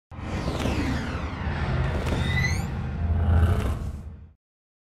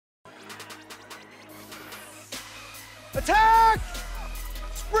Attack!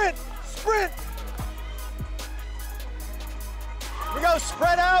 Sprint, sprint. Here we go,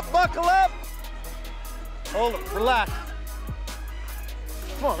 spread out, buckle up. Hold it, relax.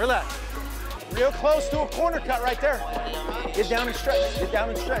 Come on, relax. Real close to a corner cut right there. Get down and stretch, get down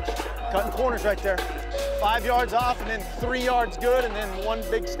and stretch. Cutting corners right there. 5 yards off and then 3 yards good and then 1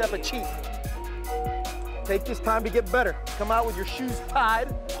 big step of cheat. Take this time to get better. Come out with your shoes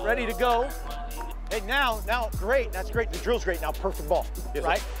tied, ready to go. Hey, now, great, that's great. The drill's great, now perfect ball, yes,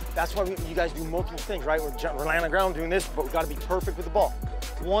 right? Sir. That's why you guys do multiple things, right? We're laying on the ground doing this, but we gotta be perfect with the ball.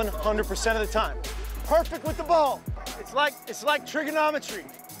 100% of the time. Perfect with the ball. It's like trigonometry.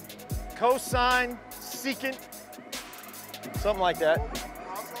 Cosine, secant, something like that.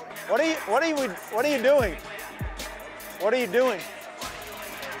 What are you doing? What are you doing?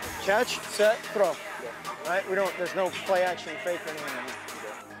 Catch, set, throw. Right? There's no play action, fake or anything.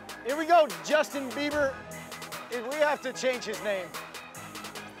 Here we go, Justin Bieber. We have to change his name.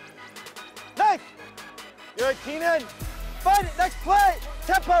 Hey! Good, Keenan. Find it, next play.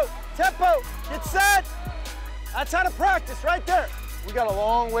 Tempo, tempo, get set. That's how to practice right there. We got a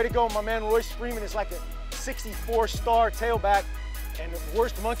long way to go. My man Royce Freeman is like a 64-star tailback and the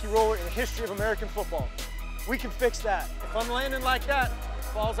worst monkey roller in the history of American football. We can fix that. If I'm landing like that, it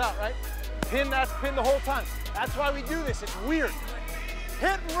falls out, right? Pin, that's pinned the whole time. That's why we do this, it's weird.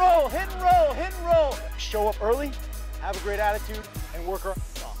 Hit and roll, hit and roll, hit and roll. Show up early, have a great attitude, and work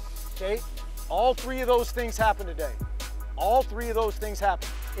off, okay? All 3 of those things happen today. All 3 of those things happen.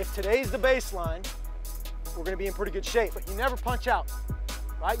 If today's the baseline, we're gonna be in pretty good shape, but you never punch out,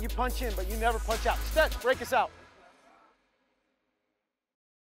 right? You punch in, but you never punch out. Stretch, break us out.